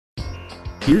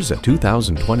Here's a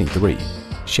 2023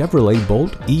 Chevrolet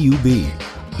Bolt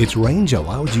EUV. Its range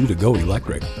allows you to go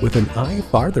electric with an eye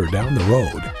farther down the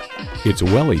road. It's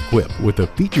well equipped with the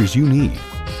features you need: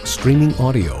 streaming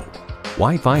audio,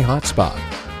 Wi-Fi hotspot,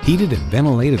 heated and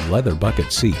ventilated leather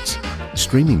bucket seats,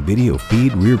 streaming video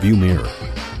feed rear view mirror,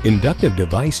 inductive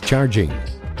device charging,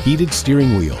 heated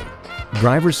steering wheel,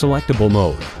 driver selectable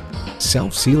mode,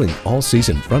 self-sealing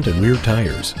all-season front and rear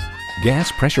tires,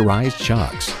 gas pressurized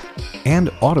shocks,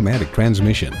 and automatic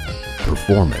transmission.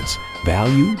 Performance,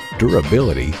 value,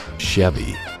 durability,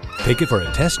 Chevy. Take it for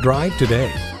a test drive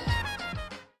today.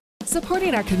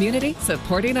 Supporting our community,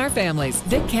 supporting our families.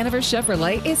 Vic Canaver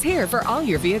Chevrolet is here for all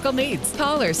your vehicle needs.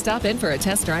 Call or stop in for a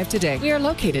test drive today. We are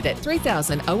located at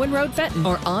 3000 Owen Road, Fenton,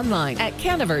 or online at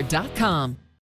canaver.com.